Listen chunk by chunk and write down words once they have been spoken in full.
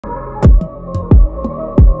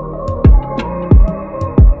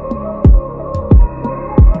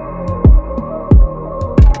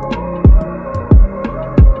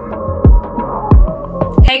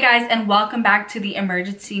guys, and welcome back to the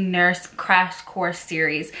Emergency Nurse Crash Course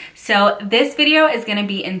series. So this video is going to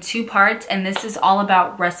be in two parts, and this is all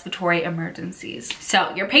about respiratory emergencies.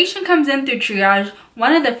 So your patient comes in through triage.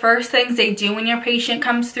 One of the first things they do when your patient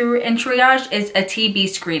comes through in triage is a TB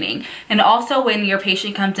screening. And also when your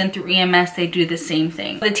patient comes in through EMS, they do the same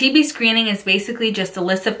thing. The TB screening is basically just a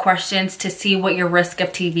list of questions to see what your risk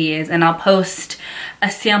of TB is. And I'll post a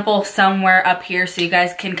sample somewhere up here so you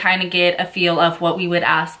guys can kind of get a feel of what we would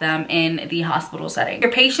ask them in the hospital setting.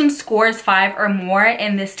 Your patient scores 5 or more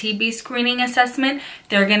in this TB screening assessment,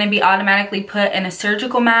 they're going to be automatically put in a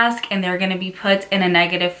surgical mask and they're going to be put in a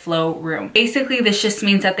negative flow room. Basically, this just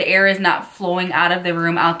means that the air is not flowing out of the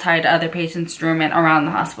room outside other patients' room and around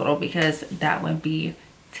the hospital, because that would be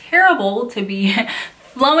terrible to be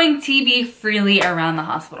flowing TB freely around the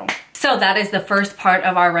hospital. So that is the first part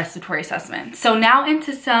of our respiratory assessment. So now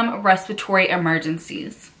into some respiratory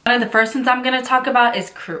emergencies. One of the first ones I'm going to talk about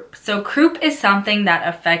is croup. So croup is something that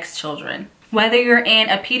affects children. Whether you're in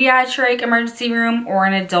a pediatric emergency room or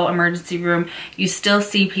an adult emergency room, you still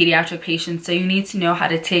see pediatric patients, so you need to know how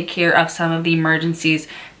to take care of some of the emergencies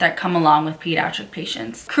that come along with pediatric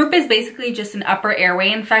patients. Croup is basically just an upper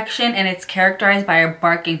airway infection, and it's characterized by a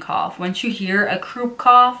barking cough. Once you hear a croup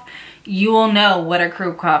cough, you will know what a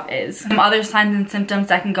croup cough is. Some other signs and symptoms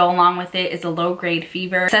that can go along with it is a low-grade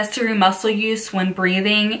fever, accessory muscle use when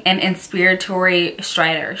breathing, and inspiratory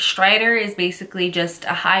stridor. Stridor is basically just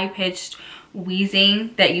a high-pitched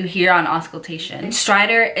wheezing that you hear on auscultation.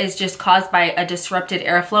 Stridor is just caused by a disrupted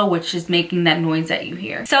airflow, which is making that noise that you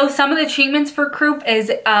hear. So some of the treatments for croup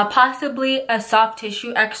is possibly a soft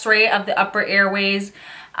tissue x-ray of the upper airways.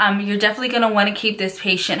 You're definitely going to want to keep this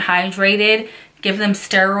patient hydrated. Give them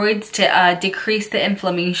steroids to decrease the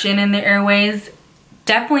inflammation in the airways.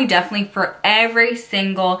 Definitely for every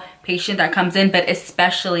single patient that comes in, but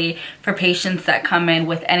especially for patients that come in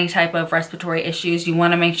with any type of respiratory issues, you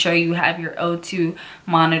want to make sure you have your O2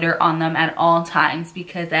 monitor on them at all times,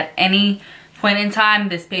 because at any point in time,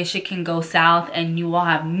 this patient can go south and you will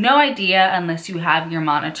have no idea unless you have your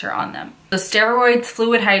monitor on them. So steroids,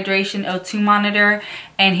 fluid hydration, O2 monitor,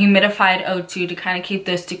 and humidified O2 to kind of keep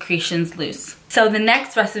those secretions loose. So the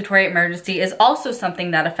next respiratory emergency is also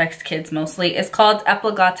something that affects kids mostly. It's called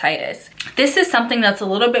epiglottitis. This is something that's a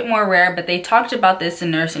little bit more rare, but they talked about this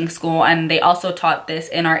in nursing school, and they also taught this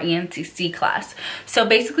in our ENTC class. So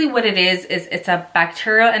basically what it is it's a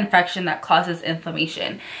bacterial infection that causes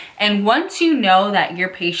inflammation. And once you know that your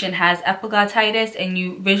patient has epiglottitis and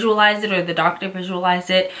you visualize it, or the doctor visualize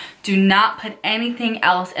it, do not put anything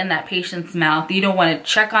else in that patient's mouth. You don't want to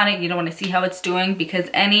check on it. You don't want to see how it's doing, because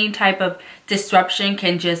any type of disruption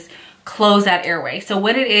can just close that airway. So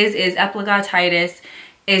what it is epiglottitis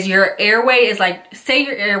is your airway is like, say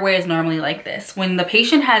your airway is normally like this. When the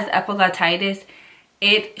patient has epiglottitis,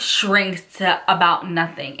 it shrinks to about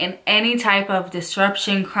nothing, and any type of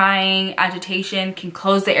disruption, crying, agitation can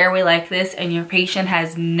close the airway like this, and your patient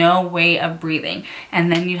has no way of breathing,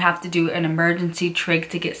 and then you have to do an emergency trach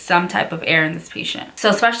to get some type of air in this patient. So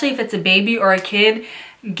especially if it's a baby or a kid,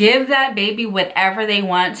 give that baby whatever they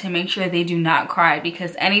want to make sure they do not cry,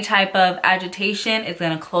 because any type of agitation is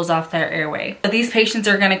going to close off their airway. So these patients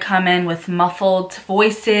are going to come in with muffled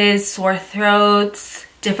voices, sore throats,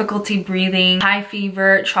 difficulty breathing, high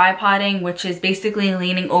fever, tripoding, which is basically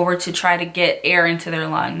leaning over to try to get air into their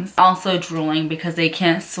lungs. Also drooling, because they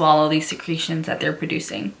can't swallow these secretions that they're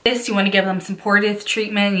producing. This, you want to give them supportive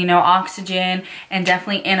treatment, you know, oxygen, and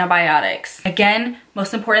definitely antibiotics. Again,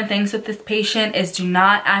 most important things with this patient is do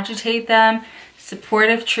not agitate them,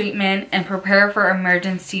 supportive treatment, and prepare for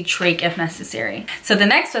emergency trach if necessary. So the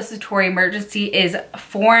next respiratory emergency is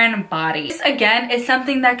foreign body. This again is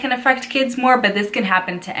something that can affect kids more, but this can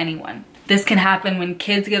happen to anyone. This can happen when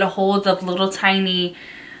kids get a hold of little tiny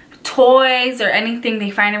toys or anything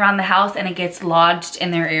they find around the house, and it gets lodged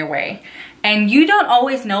in their airway. And you don't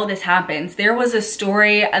always know this happens. There was a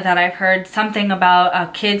story that I've heard, something about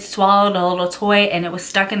a kid swallowed a little toy and it was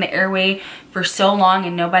stuck in the airway for so long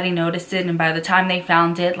and nobody noticed it, and by the time they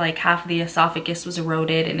found it, like half of the esophagus was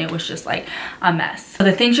eroded and it was just like a mess. So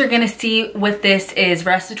the things you're gonna see with this is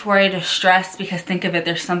respiratory distress, because think of it,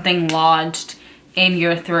 there's something lodged in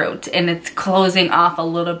your throat and it's closing off a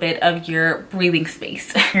little bit of your breathing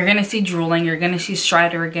space. You're gonna see drooling, you're gonna see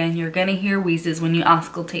stridor again, you're gonna hear wheezes when you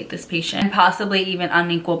auscultate this patient, and possibly even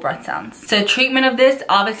unequal breath sounds. So treatment of this,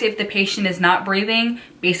 obviously if the patient is not breathing,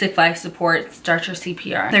 basic life support, start your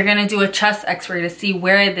CPR. They're gonna do a chest x-ray to see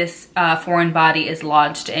where this foreign body is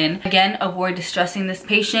lodged in. Again, avoid distressing this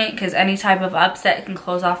patient, because any type of upset can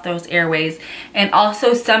close off those airways. And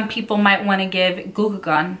also some people might wanna give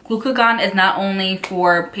glucagon. Glucagon is not only friendly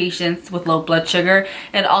for patients with low blood sugar.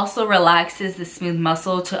 It also relaxes the smooth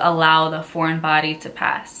muscle to allow the foreign body to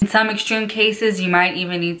pass. In some extreme cases, you might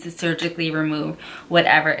even need to surgically remove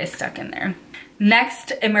whatever is stuck in there.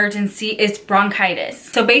 Next emergency is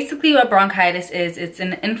bronchitis. So basically what bronchitis is, it's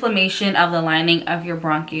an inflammation of the lining of your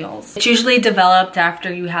bronchioles. It's usually developed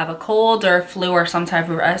after you have a cold or flu or some type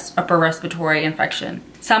of upper respiratory infection.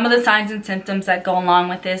 Some of the signs and symptoms that go along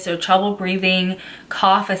with this are trouble breathing,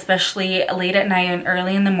 cough, especially late at night and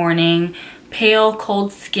early in the morning, pale,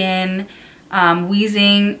 cold skin,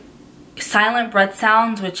 wheezing, silent breath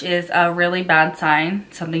sounds, which is a really bad sign,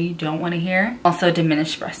 something you don't want to hear. Also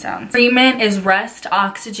diminished breath sounds. Treatment is rest,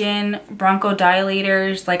 oxygen,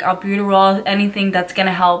 bronchodilators like albuterol, anything that's going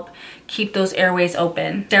to help keep those airways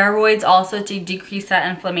open. Steroids also to decrease that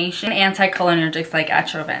inflammation. Anticholinergics like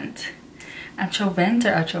Atrovent. Atrovent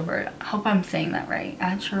or Atrovert? I hope I'm saying that right.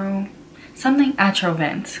 Atrovent.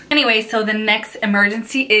 Anyway, so the next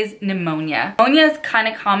emergency is pneumonia. Pneumonia is kind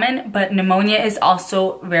of common, but pneumonia is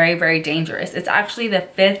also very, very dangerous. It's actually the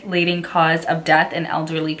 5th leading cause of death in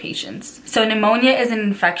elderly patients. So pneumonia is an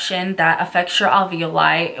infection that affects your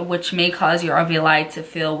alveoli, which may cause your alveoli to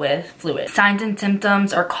fill with fluid. Signs and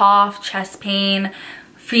symptoms are cough, chest pain,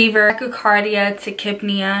 fever, tachycardia,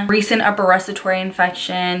 tachypnea, recent upper respiratory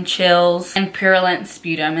infection, chills, and purulent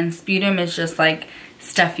sputum. And sputum is just like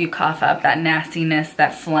stuff you cough up, that nastiness,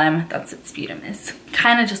 that phlegm. That's what sputum is.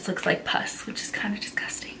 Kind of just looks like pus, which is kind of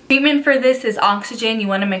disgusting. Treatment for this is oxygen. You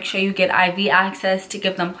want to make sure you get IV access to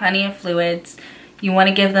give them plenty of fluids. You want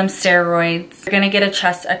to give them steroids. They're going to get a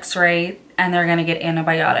chest x-ray and they're going to get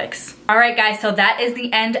antibiotics. All right, guys, so that is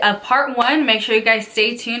the end of part 1. Make sure you guys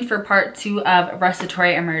stay tuned for part 2 of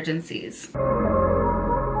respiratory emergencies.